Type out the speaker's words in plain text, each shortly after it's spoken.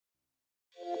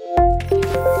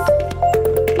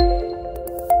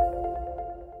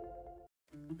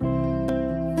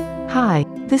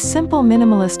This simple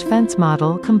minimalist fence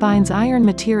model combines iron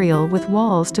material with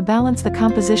walls to balance the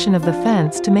composition of the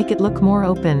fence to make it look more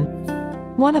open.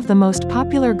 One of the most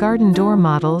popular garden door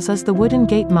models is the wooden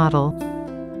gate model.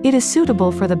 It is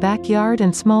suitable for the backyard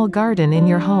and small garden in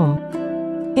your home.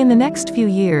 In the next few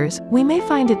years, we may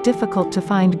find it difficult to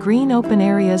find green open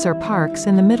areas or parks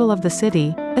in the middle of the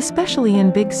city, especially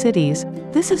in big cities.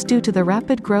 This is due to the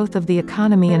rapid growth of the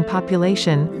economy and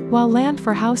population, while land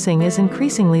for housing is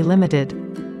increasingly limited.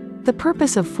 The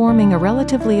purpose of forming a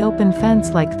relatively open fence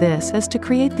like this is to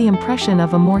create the impression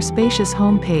of a more spacious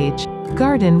home page.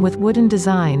 Garden with wooden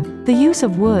design. The use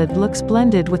of wood looks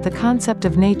blended with the concept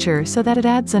of nature so that it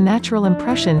adds a natural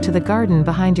impression to the garden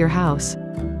behind your house.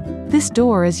 This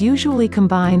door is usually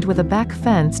combined with a back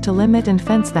fence to limit and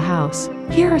fence the house.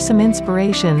 Here are some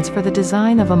inspirations for the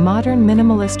design of a modern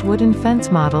minimalist wooden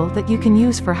fence model that you can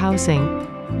use for housing.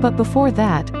 But before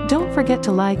that, don't forget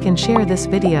to like and share this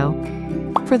video.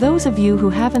 For those of you who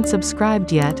haven't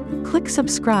subscribed yet, click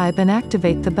subscribe and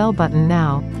activate the bell button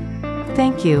now.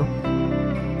 Thank you.